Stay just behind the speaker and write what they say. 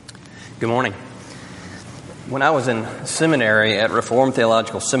Good morning. When I was in seminary at Reformed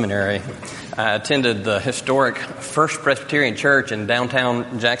Theological Seminary, I attended the historic First Presbyterian Church in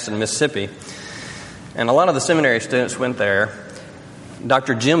downtown Jackson, Mississippi. And a lot of the seminary students went there.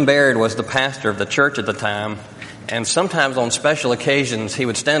 Dr. Jim Baird was the pastor of the church at the time, and sometimes on special occasions he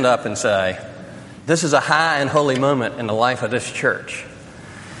would stand up and say, "This is a high and holy moment in the life of this church."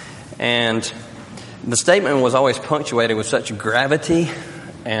 And the statement was always punctuated with such gravity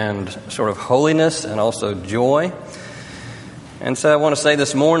and sort of holiness and also joy. And so I want to say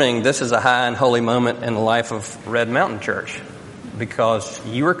this morning, this is a high and holy moment in the life of Red Mountain Church, because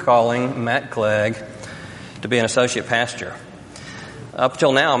you are calling Matt Clegg to be an associate pastor. Up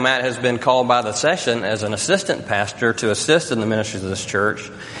till now, Matt has been called by the session as an assistant pastor to assist in the ministries of this church,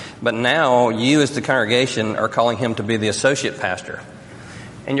 but now you as the congregation are calling him to be the associate pastor.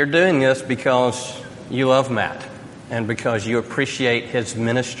 And you're doing this because you love Matt, and because you appreciate his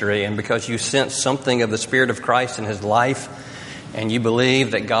ministry, and because you sense something of the Spirit of Christ in his life, and you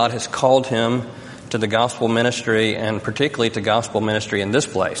believe that God has called him to the gospel ministry, and particularly to gospel ministry in this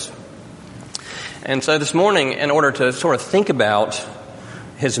place. And so this morning, in order to sort of think about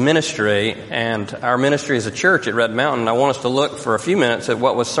his ministry and our ministry as a church at Red Mountain, I want us to look for a few minutes at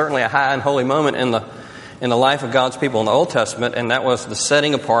what was certainly a high and holy moment in the life of God's people in the Old Testament, and that was the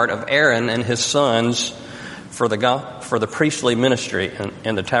setting apart of Aaron and his sons for the priestly ministry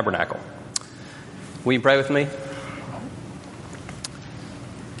in the tabernacle. Will you pray with me?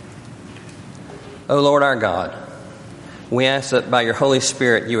 O Lord our God, we ask that by your Holy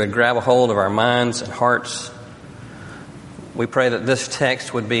Spirit you would grab a hold of our minds and hearts. We pray that this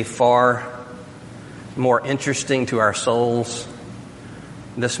text would be far more interesting to our souls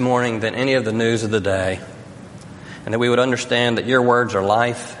this morning than any of the news of the day, and that we would understand that your words are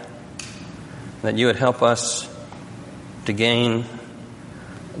life, that you would help us to gain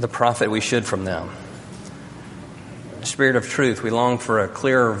the profit we should from them. Spirit of truth, we long for a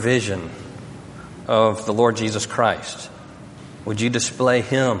clearer vision of the Lord Jesus Christ. Would you display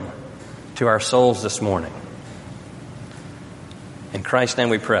him to our souls this morning? In Christ's name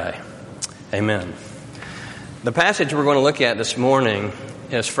we pray. Amen. The passage we're going to look at this morning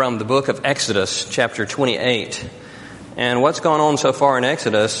is from the book of Exodus, chapter 28. And what's gone on so far in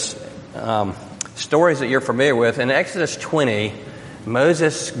Exodus, stories that you're familiar with. In Exodus 20,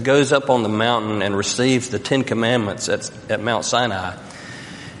 Moses goes up on the mountain and receives the Ten Commandments at Mount Sinai.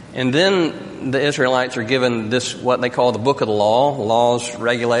 And then the Israelites are given this, what they call the Book of the Law, laws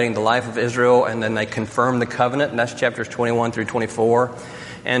regulating the life of Israel, and then they confirm the covenant, and that's chapters 21 through 24.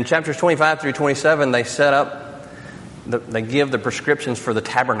 And chapters 25 through 27, they give the prescriptions for the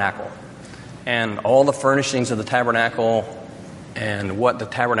tabernacle, and all the furnishings of the tabernacle, and what the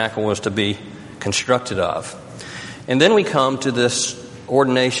tabernacle was to be constructed of. And then we come to this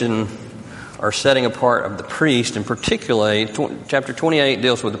ordination or setting apart of the priest, and particularly chapter 28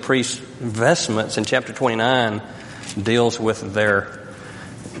 deals with the priest's vestments, and chapter 29 deals with their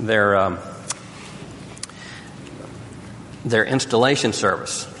installation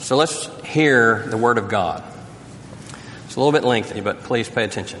service. So let's hear the word of God. It's a little bit lengthy, but please pay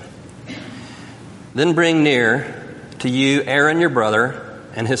attention. Then bring near to you Aaron your brother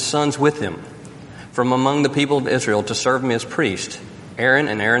and his sons with him from among the people of Israel to serve me as priest, Aaron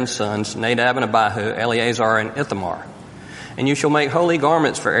and Aaron's sons, Nadab and Abihu, Eleazar and Ithamar. And you shall make holy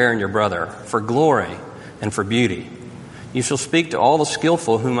garments for Aaron your brother, for glory and for beauty. You shall speak to all the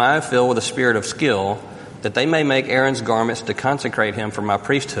skillful whom I have filled with a spirit of skill, that they may make Aaron's garments to consecrate him for my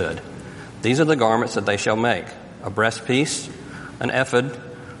priesthood. These are the garments that they shall make: a breastpiece, an ephod,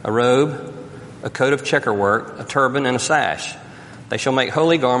 a robe, a coat of checkerwork, a turban, and a sash. They shall make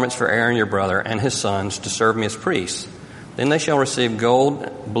holy garments for Aaron your brother and his sons to serve me as priests. Then they shall receive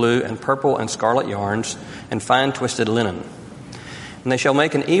gold, blue, and purple, and scarlet yarns, and fine twisted linen. And they shall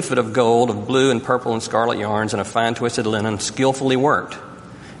make an ephod of gold, of blue, and purple, and scarlet yarns, and of fine twisted linen, skillfully worked.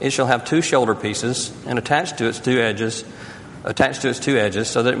 It shall have 2 shoulder pieces, and attached to its two edges,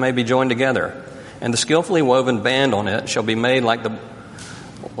 so that it may be joined together. And the skillfully woven band on it shall be made like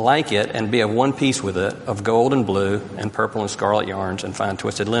it, and be of one piece with it, of gold and blue and purple and scarlet yarns and fine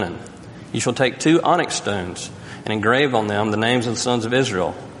twisted linen. You shall take 2 onyx stones and engrave on them the names of the sons of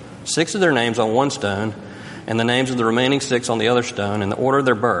Israel, 6 of their names on one stone, and the names of the remaining 6 on the other stone, in the order of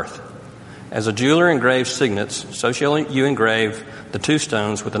their birth. As a jeweler engraves signets, so shall you engrave the 2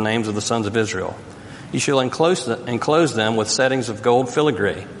 stones with the names of the sons of Israel. You shall enclose them with settings of gold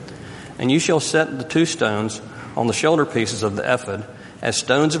filigree, and you shall set the 2 stones on the shoulder pieces of the ephod as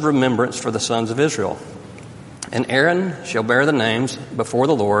stones of remembrance for the sons of Israel. And Aaron shall bear the names before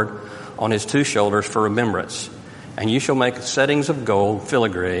the Lord on his 2 shoulders for remembrance. And you shall make settings of gold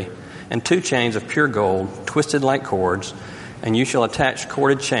filigree and 2 chains of pure gold, twisted like cords, and you shall attach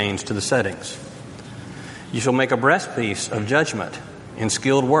corded chains to the settings. You shall make a breastpiece of judgment in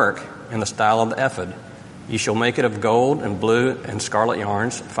skilled work in the style of the ephod. You shall make it of gold and blue and scarlet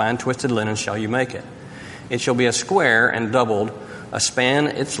yarns, fine twisted linen shall you make it. It shall be a square and doubled, a span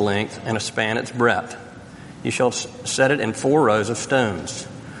its length and a span its breadth. You shall set it in 4 rows of stones.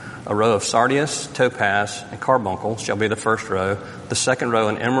 A row of sardius, topaz, and carbuncle shall be the first row, the second row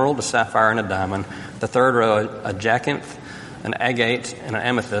an emerald, a sapphire, and a diamond, the third row a jacinth, an agate, and an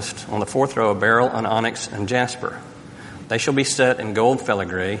amethyst, on the 4th row a beryl, an onyx, and jasper. They shall be set in gold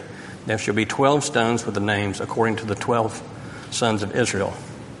filigree. There shall be 12 stones with the names according to the 12 sons of Israel.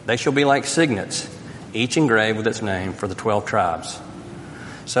 They shall be like signets, each engraved with its name for the 12 tribes.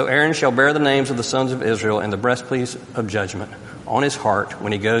 So Aaron shall bear the names of the sons of Israel in the breastpiece of judgment on his heart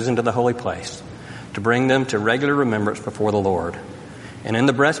when he goes into the holy place, to bring them to regular remembrance before the Lord. And in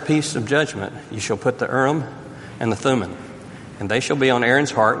the breastpiece of judgment you shall put the Urim and the Thummim, and they shall be on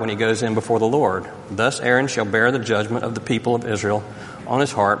Aaron's heart when he goes in before the Lord. Thus Aaron shall bear the judgment of the people of Israel on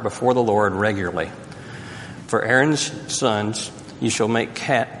his heart before the Lord regularly. For Aaron's sons you shall make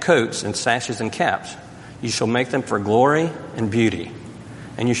coats and sashes and caps. You shall make them for glory and beauty.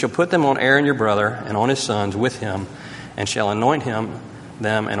 And you shall put them on Aaron your brother and on his sons with him, and shall anoint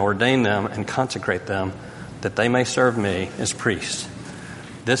them and ordain them and consecrate them, that they may serve me as priests.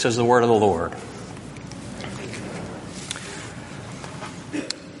 This is the word of the Lord.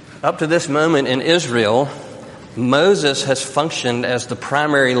 Up to this moment in Israel, Moses has functioned as the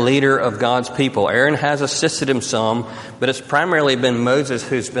primary leader of God's people. Aaron has assisted him some, but it's primarily been Moses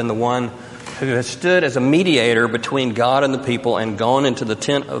who's been the one who has stood as a mediator between God and the people and gone into the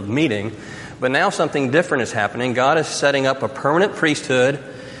tent of meeting. But now something different is happening. God is setting up a permanent priesthood,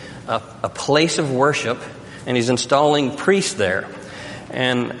 a place of worship, and he's installing priests there.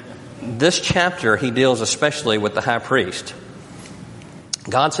 And this chapter, he deals especially with the high priest.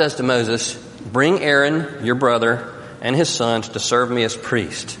 God says to Moses, bring Aaron, your brother, and his sons to serve me as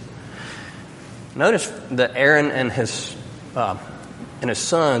priest. Notice that Aaron and his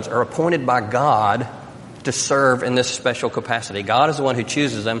sons are appointed by God to serve in this special capacity. God is the one who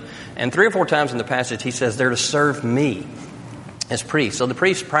chooses them. And 3 or 4 times in the passage, he says they're to serve me as priests. So the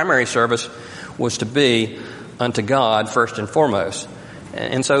priest's primary service was to be unto God first and foremost.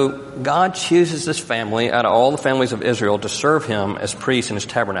 And so God chooses this family out of all the families of Israel to serve him as priests in his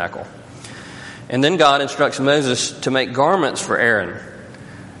tabernacle. And then God instructs Moses to make garments for Aaron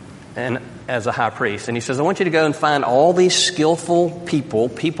and as a high priest. And he says, I want you to go and find all these skillful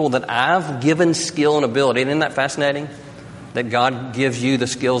people that I've given skill and ability. Isn't that fascinating? That God gives you the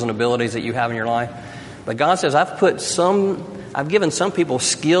skills and abilities that you have in your life. But God says, I've given some people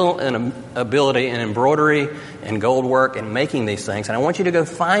skill and ability in embroidery and gold work and making these things. And I want you to go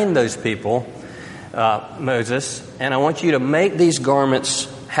find those people, Moses, and I want you to make these garments,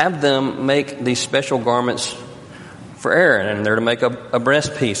 have them make these special garments for Aaron. And they're to make a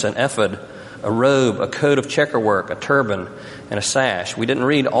breastpiece, an ephod, a robe, a coat of checker work, a turban, and a sash. We didn't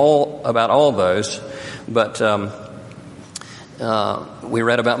read all about all those, but we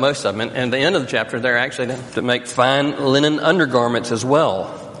read about most of them. And at the end of the chapter, they're actually to make fine linen undergarments as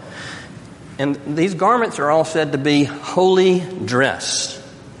well. And these garments are all said to be holy dress.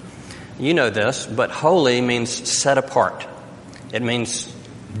 You know this, but holy means set apart. It means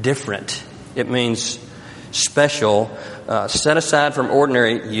different. It means special, set aside from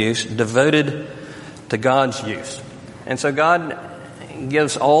ordinary use, devoted to God's use. And so God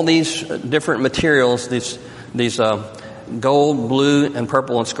gives all these different materials, these gold, blue, and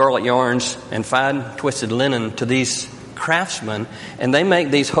purple and scarlet yarns and fine twisted linen to these craftsmen, and they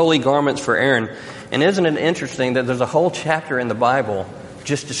make these holy garments for Aaron. And isn't it interesting that there's a whole chapter in the Bible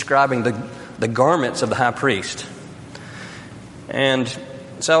just describing the garments of the high priest? And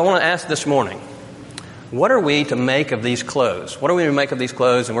so I want to ask this morning, what are we to make of these clothes? What are we to make of these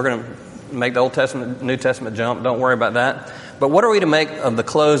clothes? And we're going to make the Old Testament, New Testament jump. Don't worry about that. But what are we to make of the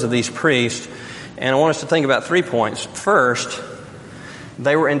clothes of these priests? And I want us to think about 3 points. First,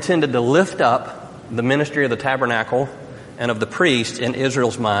 they were intended to lift up the ministry of the tabernacle and of the priest in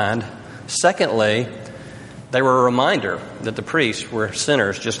Israel's mind. Secondly, they were a reminder that the priests were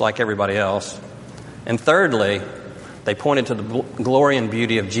sinners just like everybody else. And thirdly, they pointed to the glory and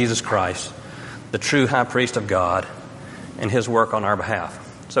beauty of Jesus Christ, the true high priest of God, and his work on our behalf.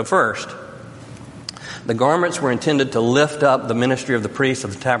 So first, the garments were intended to lift up the ministry of the priest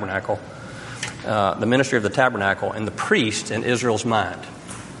of the tabernacle, and the priest in Israel's mind.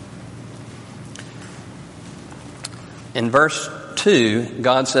 In verse 2,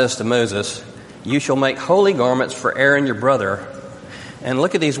 God says to Moses, you shall make holy garments for Aaron your brother And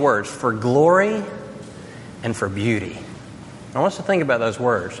look at these words, for glory and for beauty. I want us to think about those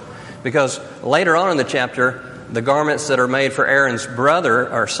words, because later on in the chapter, the garments that are made for Aaron's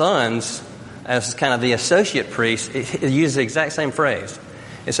brother or sons, as kind of the associate priest, it uses the exact same phrase.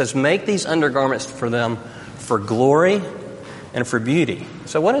 It says, make these undergarments for them for glory and for beauty.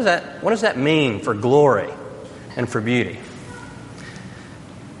 So what does that mean, for glory and for beauty?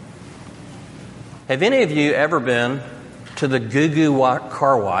 Have any of you ever been to the Goo Goo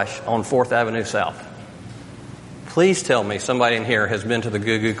Car Wash on 4th Avenue South? Please tell me somebody in here has been to the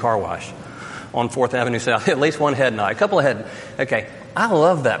Goo Goo Car Wash on 4th Avenue South. At least one head nod. A couple of head. Okay, I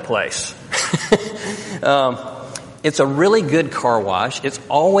love that place. It's a really good car wash. It's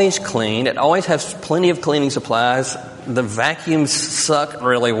always clean. It always has plenty of cleaning supplies. The vacuums suck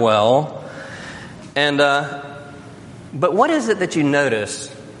really well. And but what is it that you notice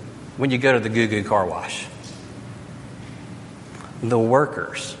when you go to the Goo Goo Car Wash? The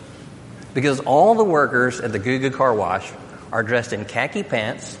workers. Because all the workers at the Goo Goo Car Wash are dressed in khaki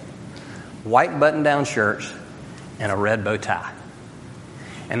pants, white button-down shirts, and a red bow tie.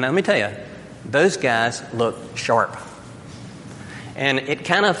 And let me tell you, those guys look sharp. And it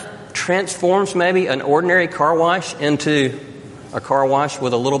kind of transforms maybe an ordinary car wash into a car wash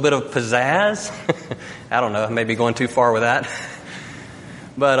with a little bit of pizzazz. I don't know, I may be going too far with that.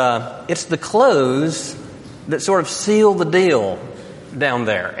 But it's the clothes that sort of seal the deal down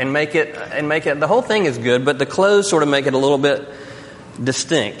there and make it, the whole thing is good, but the clothes sort of make it a little bit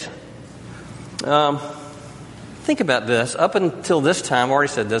distinct. Think about this. Up until this time, I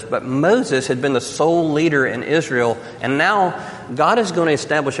already said this, but Moses had been the sole leader in Israel, and now God is going to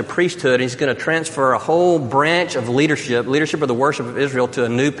establish a priesthood. He's going to transfer a whole branch of leadership of the worship of Israel, to a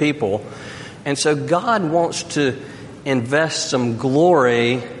new people. And so God wants to invest some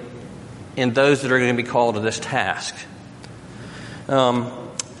glory in those that are going to be called to this task.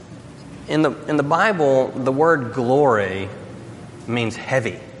 In the Bible, the word glory means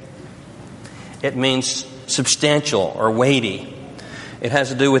heavy. It means substantial or weighty. It has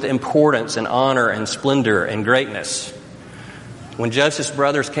to do with importance and honor and splendor and greatness. When Joseph's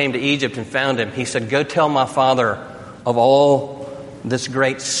brothers came to Egypt and found him, he said, go tell my father of all this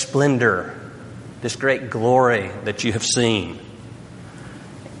great splendor, this great glory that you have seen.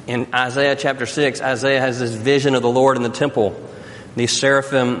 In Isaiah chapter 6, Isaiah has this vision of the Lord in the temple. These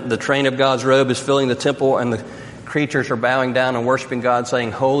seraphim, the train of God's robe is filling the temple, and the creatures are bowing down and worshiping God,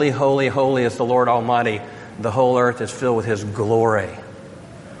 saying, holy, holy, holy is the Lord Almighty. The whole earth is filled with His glory.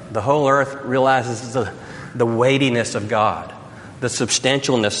 The whole earth realizes the weightiness of God, the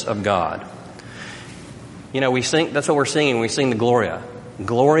substantialness of God. You know, we sing, that's what we're singing. We sing the Gloria.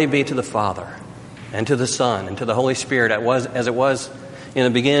 Glory be to the Father, and to the Son, and to the Holy Spirit, as it was in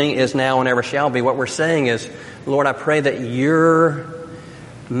the beginning, is now, and ever shall be. What we're saying is, Lord, I pray that your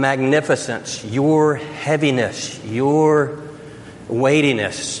magnificence, your heaviness, your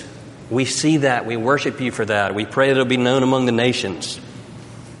weightiness, we see that, we worship you for that. We pray that it'll be known among the nations.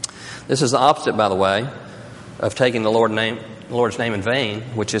 This is the opposite, by the way, of taking the Lord's name in vain,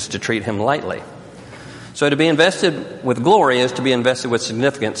 which is to treat Him lightly. So to be invested with glory is to be invested with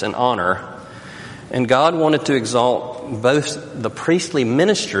significance and honor. And God wanted to exalt both the priestly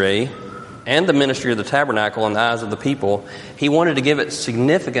ministry and the ministry of the tabernacle in the eyes of the people. He wanted to give it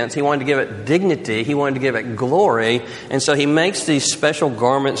significance. He wanted to give it dignity. He wanted to give it glory. And so He makes these special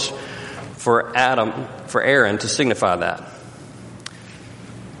garments for Aaron to signify that.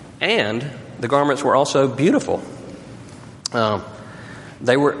 And the garments were also beautiful. Did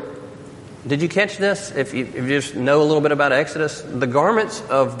you catch this? If you just know a little bit about Exodus, the garments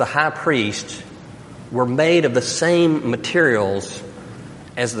of the high priest were made of the same materials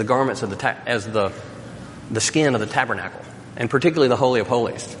as the garments of the skin of the tabernacle, and particularly the Holy of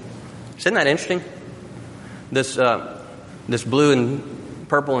Holies. Isn't that interesting? This blue and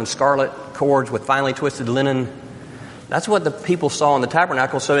purple and scarlet cords with finely twisted linen. That's what the people saw in the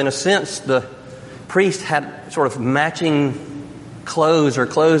tabernacle. So in a sense, the priest had sort of matching clothes, or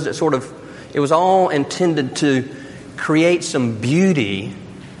clothes that sort of, it was all intended to create some beauty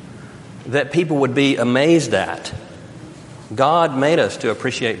that people would be amazed at. God made us to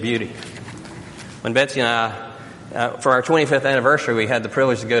appreciate beauty. When Betsy and I, for our 25th anniversary, we had the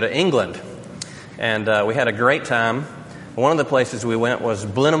privilege to go to England. And we had a great time. One of the places we went was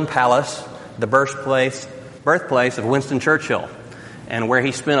Blenheim Palace, the birthplace of Winston Churchill, and where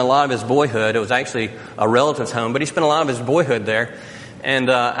he spent a lot of his boyhood. It was actually a relative's home, but he spent a lot of his boyhood there. And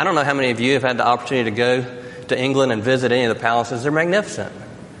I don't know how many of you have had the opportunity to go to England and visit any of the palaces. They're magnificent.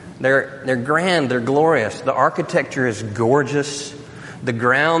 They're grand. They're glorious. The architecture is gorgeous. The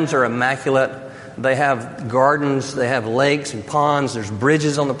grounds are immaculate. They have gardens, they have lakes and ponds, there's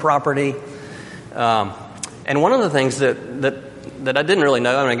bridges on the property. And one of the things that I didn't really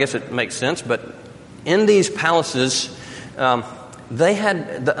know, I guess it makes sense, but in these palaces,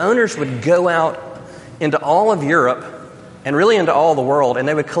 the owners would go out into all of Europe and really into all the world, and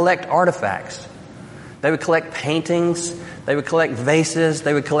they would collect artifacts. They would collect paintings, they would collect vases,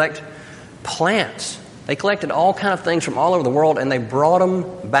 they would collect plants. They collected all kind of things from all over the world, and they brought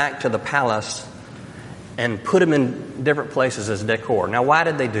them back to the palace and put them in different places as decor. Now, why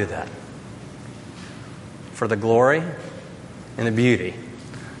did they do that? For the glory and the beauty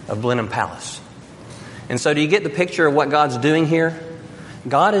of Blenheim Palace. And so do you get the picture of what God's doing here?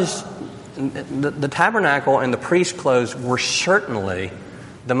 God is, the tabernacle and the priest clothes were certainly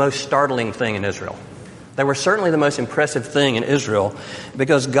the most startling thing in Israel. They were certainly the most impressive thing in Israel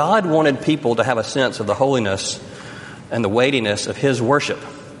because God wanted people to have a sense of the holiness and the weightiness of His worship.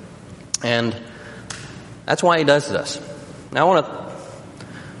 And that's why He does this. Now I want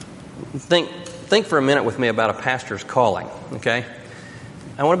to think for a minute with me about a pastor's calling, okay?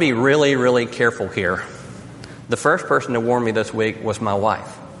 I want to be really, really careful here. The first person to warn me this week was my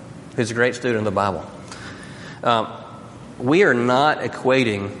wife, who's a great student of the Bible. We are not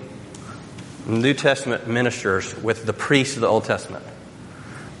equating New Testament ministers with the priests of the Old Testament.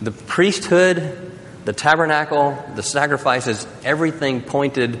 The priesthood, the tabernacle, the sacrifices, everything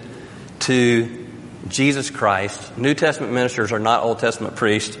pointed to Jesus Christ. New Testament ministers are not Old Testament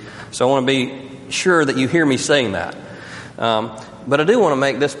priests, so I want to be sure that you hear me saying that. But I do want to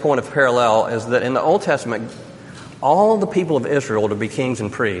make this point of parallel, is that in the Old Testament, all the people of Israel to be kings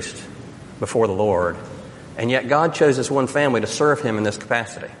and priests before the Lord, and yet God chose this one family to serve Him in this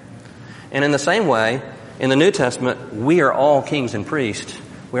capacity. And in the same way, in the New Testament, we are all kings and priests.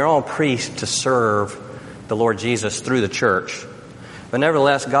 We are all priests to serve the Lord Jesus through the church. But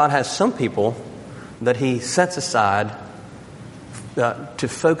nevertheless, God has some people that He sets aside to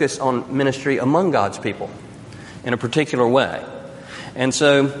focus on ministry among God's people in a particular way. And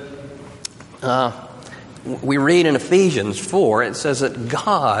so we read in Ephesians 4, it says that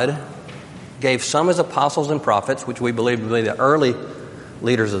God gave some as apostles and prophets, which we believe to be the early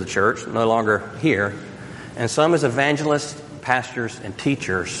leaders of the church, no longer here, and some as evangelists, pastors, and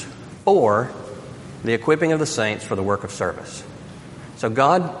teachers for the equipping of the saints for the work of service. So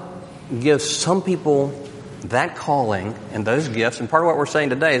God gives some people that calling and those gifts, and part of what we're saying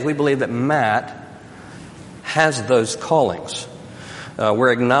today is we believe that Matt has those callings.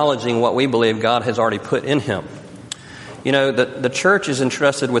 We're acknowledging what we believe God has already put in him. You know, the church is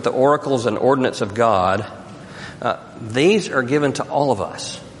entrusted with the oracles and ordinance of God. These are given to all of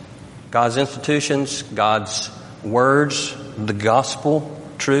us. God's institutions, God's words, the gospel,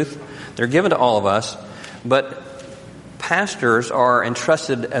 truth, they're given to all of us. But pastors are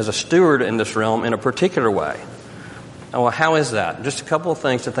entrusted as a steward in this realm in a particular way. Well, how is that? Just a couple of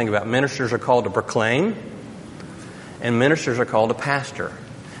things to think about. Ministers are called to proclaim, and ministers are called to pastor.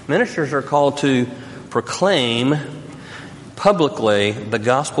 Ministers are called to proclaim publicly the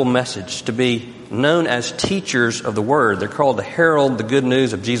gospel message, to be known as teachers of the word. They're called to herald the good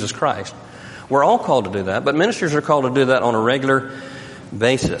news of Jesus Christ. We're all called to do that, but ministers are called to do that on a regular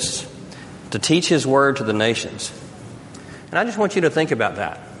basis, to teach His word to the nations. And I just want you to think about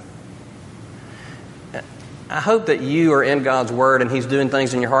that. I hope that you are in God's word and He's doing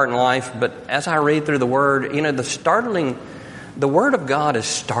things in your heart and life, but as I read through the word, you know, the word of God is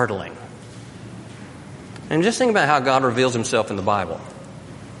startling. And just think about how God reveals Himself in the Bible.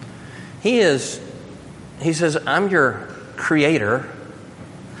 He says, I'm your creator.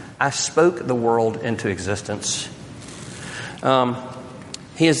 I spoke the world into existence.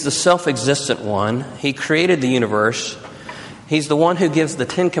 He is the self-existent one. He created the universe. He's the one who gives the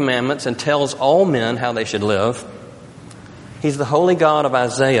 10 Commandments and tells all men how they should live. He's the holy God of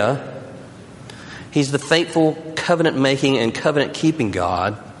Isaiah. He's the faithful covenant-making and covenant-keeping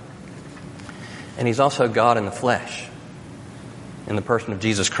God. And He's also God in the flesh, in the person of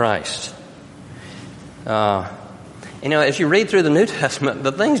Jesus Christ. You know, as you read through the New Testament,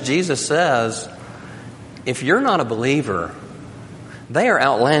 the things Jesus says, if you're not a believer, they are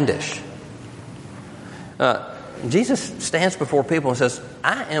outlandish. Jesus stands before people and says,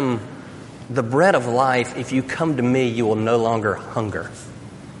 I am the bread of life. If you come to me, you will no longer hunger.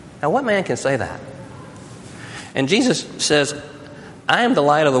 Now, what man can say that? And Jesus says, I am the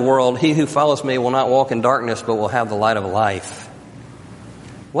light of the world. He who follows me will not walk in darkness, but will have the light of life.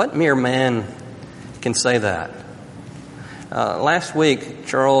 What mere man can say that? Last week,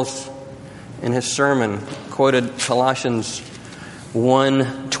 Charles, in his sermon, quoted Colossians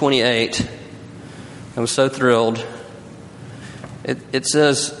 1:28. I was so thrilled. It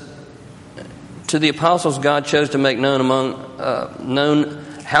says, To the apostles God chose to make known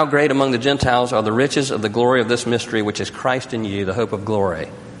how great among the Gentiles are the riches of the glory of this mystery, which is Christ in you, the hope of glory.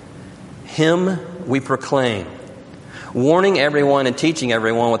 Him we proclaim, warning everyone and teaching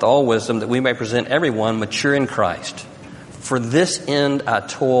everyone with all wisdom, that we may present everyone mature in Christ. For this end I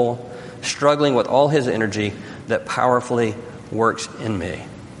toil, struggling with all His energy that powerfully works in me.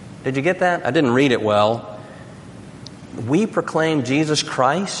 Did you get that? I didn't read it well. We proclaim Jesus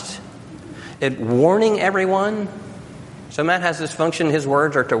Christ, warning everyone. So Matt has this function. His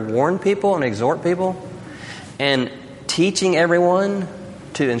words are to warn people and exhort people, and teaching everyone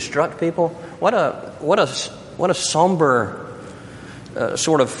to instruct people. What a somber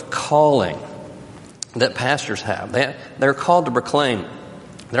sort of calling that pastors have. They're called to proclaim.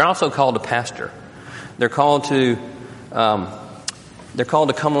 They're also called to pastor. They're called to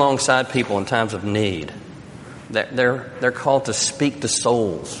come alongside people in times of need. They're called to speak to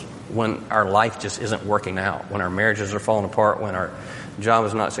souls when our life just isn't working out, when our marriages are falling apart, when our job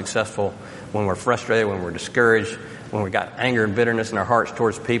is not successful, when we're frustrated, when we're discouraged, when we've got anger and bitterness in our hearts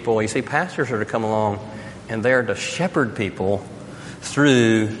towards people. You see, pastors are to come along, and they're to shepherd people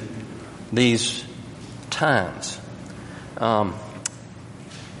through these times. And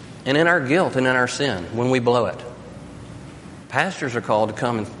in our guilt and in our sin, when we blow it. Pastors are called to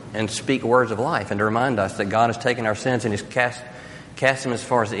come and speak words of life and to remind us that God has taken our sins and He's cast them as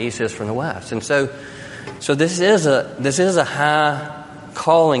far as the east is from the west. And so this is a high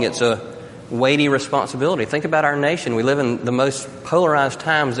calling. It's a weighty responsibility. Think about our nation. We live in the most polarized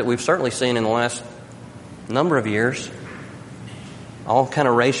times that we've certainly seen in the last number of years. All kind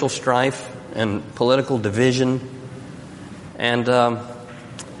of racial strife and political division. And,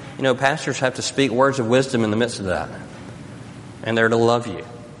 pastors have to speak words of wisdom in the midst of that. And they're to love you.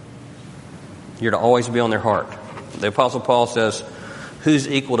 You're to always be on their heart. The Apostle Paul says, who's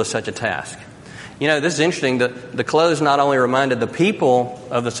equal to such a task? This is interesting. The close not only reminded the people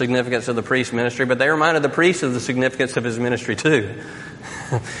of the significance of the priest's ministry, but they reminded the priest of the significance of his ministry too.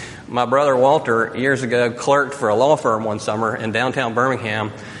 My brother Walter, years ago, clerked for a law firm one summer in downtown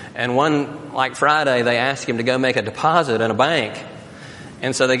Birmingham. And one Friday, they asked him to go make a deposit in a bank.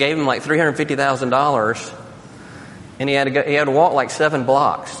 And so they gave him $350,000. And he had to walk 7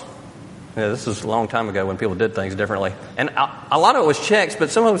 blocks. This was a long time ago when people did things differently. And a lot of it was checks,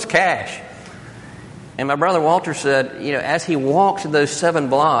 but some of it was cash. And my brother Walter said, as he walked those 7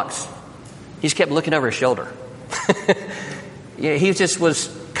 blocks, he just kept looking over his shoulder. He just was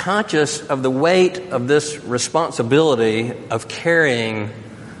conscious of the weight of this responsibility of carrying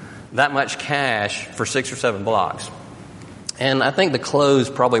that much cash for 6 or 7 blocks. And I think the clothes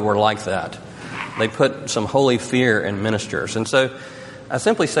probably were like that. They put some holy fear in ministers. And so I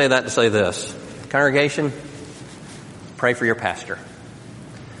simply say that to say this. Congregation, pray for your pastor.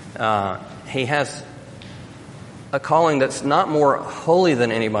 He has a calling that's not more holy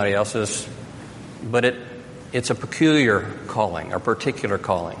than anybody else's, but it's a peculiar calling, a particular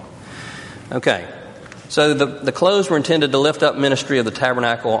calling. Okay, so the clothes were intended to lift up ministry of the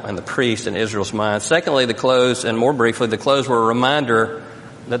tabernacle and the priest in Israel's mind. Secondly, the clothes, and more briefly, the clothes were a reminder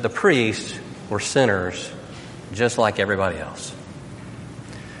that the priests were sinners just like everybody else.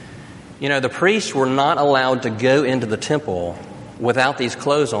 The priests were not allowed to go into the temple without these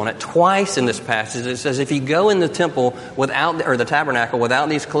clothes on it. Twice in this passage it says if you go in the temple or the tabernacle without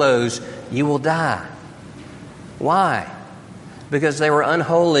these clothes, you will die. Why? Because they were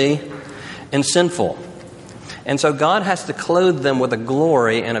unholy and sinful. And so God has to clothe them with a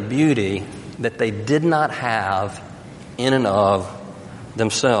glory and a beauty that they did not have in and of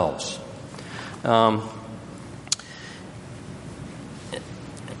themselves.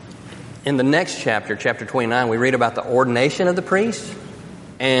 In the next chapter, chapter 29, we read about the ordination of the priest.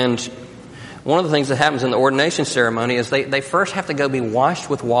 And one of the things that happens in the ordination ceremony is they first have to go be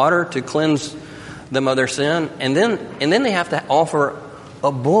washed with water to cleanse them of their sin. And then they have to offer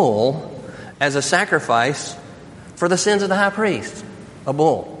a bull as a sacrifice for the sins of the high priest. A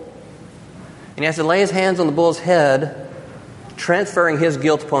bull. And he has to lay his hands on the bull's head, transferring his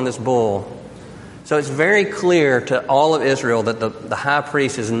guilt upon this bull. So it's very clear to all of Israel that the high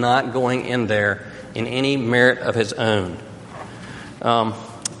priest is not going in there in any merit of his own. And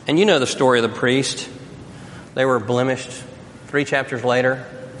you know the story of the priest. They were blemished. 3 chapters later,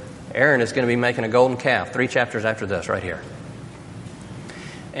 Aaron is going to be making a golden calf. 3 chapters after this, right here.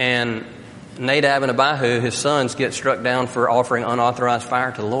 And Nadab and Abihu, his sons, get struck down for offering unauthorized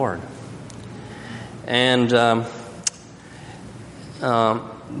fire to the Lord. And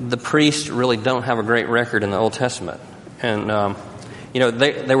the priests really don't have a great record in the Old Testament. And,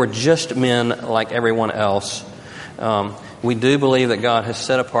 they were just men like everyone else. We do believe that God has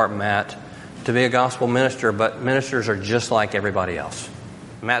set apart Matt to be a gospel minister, but ministers are just like everybody else.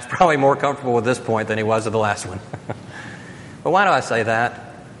 Matt's probably more comfortable with this point than he was with the last one. But why do I say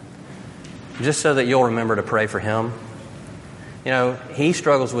that? Just so that you'll remember to pray for him. You know, he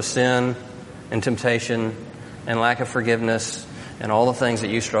struggles with sin and temptation and lack of forgiveness and all the things that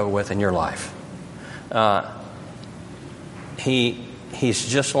you struggle with in your life. He's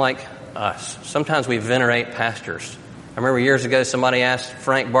just like us. Sometimes we venerate pastors. I remember years ago somebody asked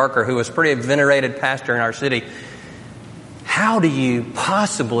Frank Barker, who was a pretty venerated pastor in our city, how do you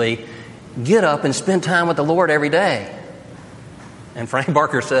possibly get up and spend time with the Lord every day? And Frank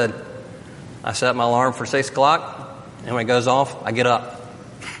Barker said, I set my alarm for 6 o'clock, and when it goes off, I get up.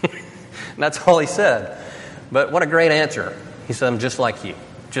 And that's all he said. But what a great answer. He said, I'm just like you,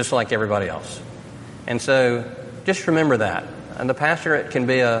 just like everybody else. And so just remember that. And the pastorate can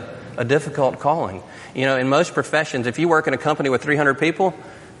be a difficult calling. You know, in most professions, if you work in a company with 300 people,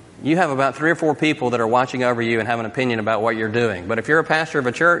 you have about 3 or 4 people that are watching over you and have an opinion about what you're doing. But if you're a pastor of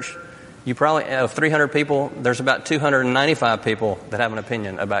a church, you probably, of 300 people, there's about 295 people that have an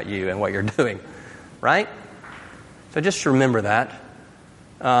opinion about you and what you're doing. Right? So just remember that.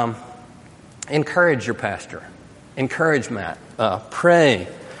 Encourage your pastor. Encourage Matt. Pray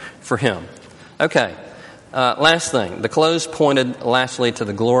for him. Okay. Last thing. The close pointed lastly to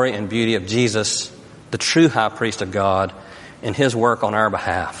the glory and beauty of Jesus, the true high priest of God, and his work on our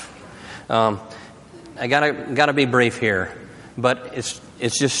behalf. I gotta be brief here, but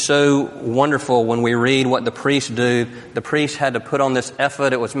it's just so wonderful when we read what the priests do. The priest had to put on this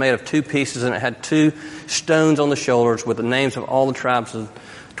ephod. It was made of 2 pieces, and it had 2 stones on the shoulders with the names of all the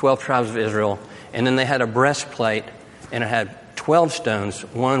 12 tribes of Israel. And then they had a breastplate, and it had 12 stones,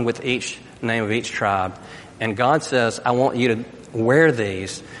 one with each name of each tribe. And God says, I want you to wear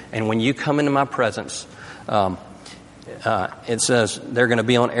these, and when you come into my presence, it says they're going to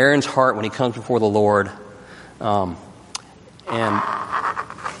be on Aaron's heart when he comes before the Lord. And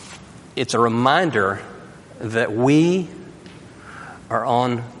it's a reminder that we are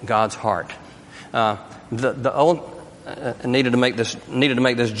on God's heart. The old needed to make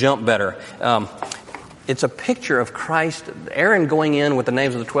this jump better. It's a picture of Christ. Aaron going in with the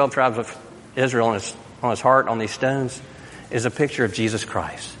names of the 12 tribes of Israel on his heart on these stones is a picture of Jesus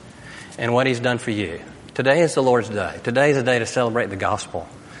Christ and what he's done for you. Today is the Lord's day. Today is a day to celebrate the gospel.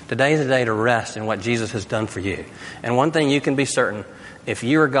 Today is a day to rest in what Jesus has done for you. And one thing you can be certain, if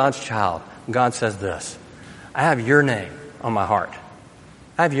you are God's child, God says this, I have your name on my heart.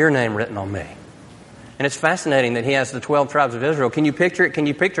 I have your name written on me. And it's fascinating that he has the 12 tribes of Israel. Can you picture it? Can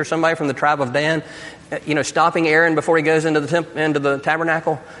you picture somebody from the tribe of Dan, stopping Aaron before he goes into the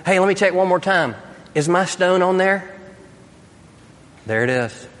tabernacle? Hey, let me check one more time. Is my stone on there? There it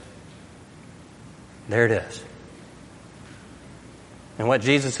is. There it is. And what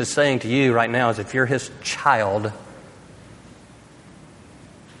Jesus is saying to you right now is if you're his child,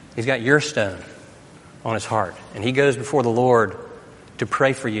 he's got your stone on his heart. And he goes before the Lord to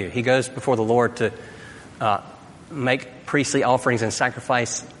pray for you. He goes before the Lord to make priestly offerings and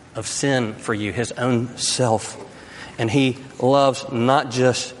sacrifice of sin for you, his own self. And he loves not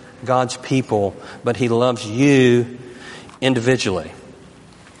just God's people, but he loves you individually.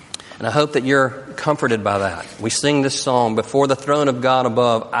 And I hope that you're comforted by that. We sing this song, before the throne of God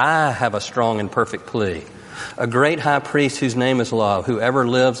above, I have a strong and perfect plea. A great high priest whose name is love, who ever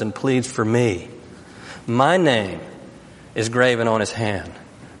lives and pleads for me. My name is graven on his hand.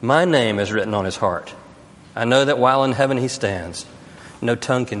 My name is written on his heart. I know that while in heaven he stands, no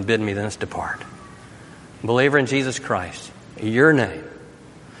tongue can bid me thence depart. Believer in Jesus Christ, your name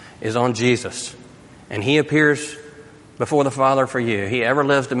is on Jesus, and he appears before the Father for you. He ever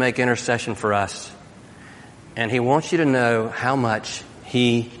lives to make intercession for us, and he wants you to know how much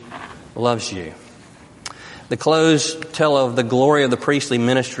he loves you. The close tell of the glory of the priestly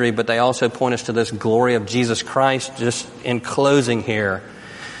ministry, but they also point us to this glory of Jesus Christ. Just in closing here,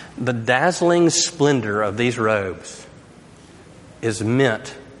 the dazzling splendor of these robes is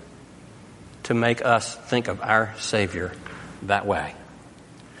meant to make us think of our Savior that way.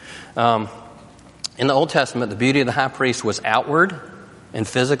 In the Old Testament, the beauty of the high priest was outward and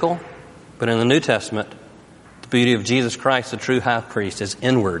physical, but in the New Testament, the beauty of Jesus Christ, the true high priest, is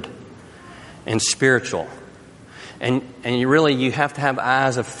inward and spiritual. And you have to have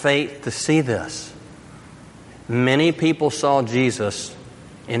eyes of faith to see this. Many people saw Jesus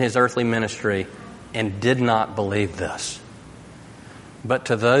in his earthly ministry and did not believe this. But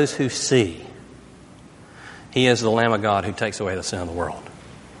to those who see, he is the Lamb of God who takes away the sin of the world.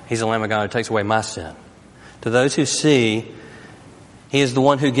 He's the Lamb of God who takes away my sin. To those who see, he is the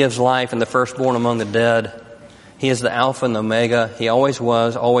one who gives life and the firstborn among the dead. He is the Alpha and the Omega. He always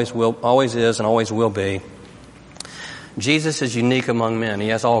was, always will, always is, and always will be. Jesus is unique among men. He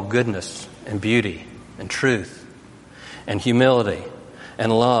has all goodness and beauty and truth and humility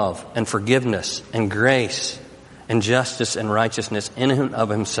and love and forgiveness and grace and justice and righteousness in and of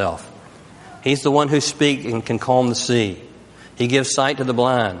himself. He's the one who speaks and can calm the sea. He gives sight to the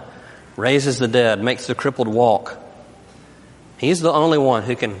blind, raises the dead, makes the crippled walk. He's the only one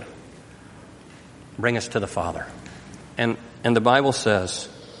who can bring us to the Father. And the Bible says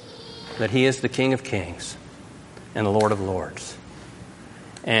that He is the King of Kings and the Lord of Lords.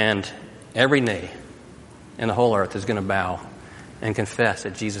 And every knee in the whole earth is going to bow and confess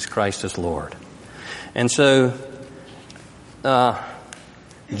that Jesus Christ is Lord. And so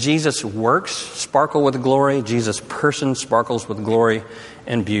Jesus' works sparkle with glory. Jesus' person sparkles with glory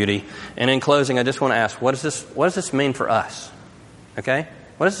and beauty. And in closing, I just want to ask, what does this mean for us? Okay?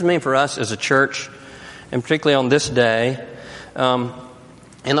 What does this mean for us as a church, and particularly on this day?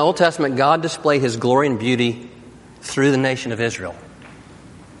 In the Old Testament, God displayed His glory and beauty through the nation of Israel.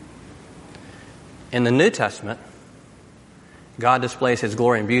 In the New Testament, God displays His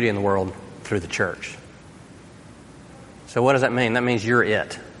glory and beauty in the world through the church. So what does that mean? That means you're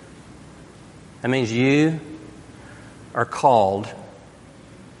it. That means you are called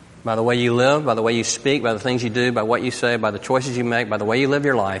by the way you live, by the way you speak, by the things you do, by what you say, by the choices you make, by the way you live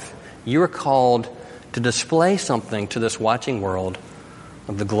your life. You are called to display something to this watching world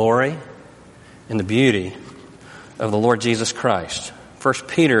of the glory and the beauty of the Lord Jesus Christ. 1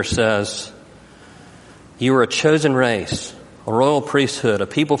 Peter says, "You are a chosen race, a royal priesthood, a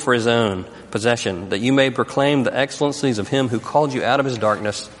people for His own possession, that you may proclaim the excellencies of Him who called you out of His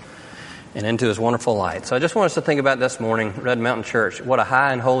darkness and into His wonderful light." So I just want us to think about this morning, Red Mountain Church, what a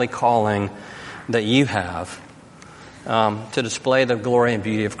high and holy calling that you have to display the glory and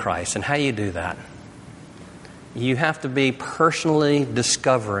beauty of Christ. And how do you do that? You have to be personally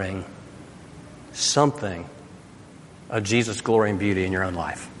discovering something of Jesus' glory and beauty in your own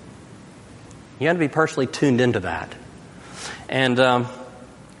life. You have to be personally tuned into that. And,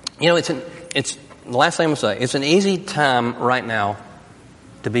 it's the last thing I'm going to say, it's an easy time right now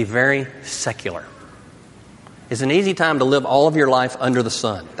to be very secular. It's an easy time to live all of your life under the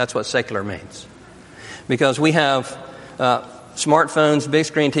sun. That's what secular means. Because we have smartphones, big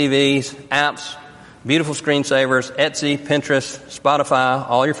screen TVs, apps, beautiful screensavers, Etsy, Pinterest, Spotify,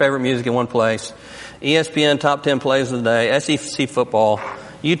 all your favorite music in one place, ESPN top 10 plays of the day, SEC football,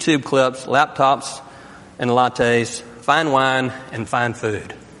 YouTube clips, laptops and lattes, fine wine and fine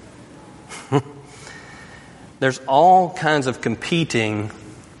food. There's all kinds of competing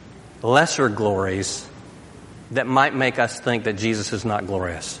lesser glories that might make us think that Jesus is not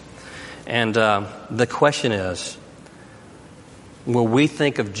glorious. And the question is, will we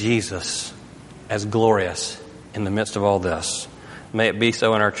think of Jesus as glorious in the midst of all this? May it be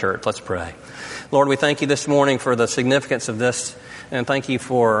so in our church. Let's pray. Lord, we thank You this morning for the significance of this, and thank You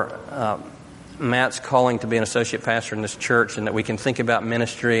for Matt's calling to be an associate pastor in this church, and that we can think about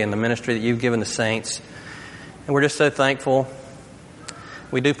ministry and the ministry that You've given the saints. And we're just so thankful.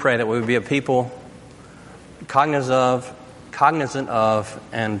 We do pray that we would be a people cognizant of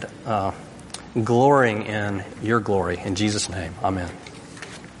and glorying in Your glory. In Jesus' name, amen.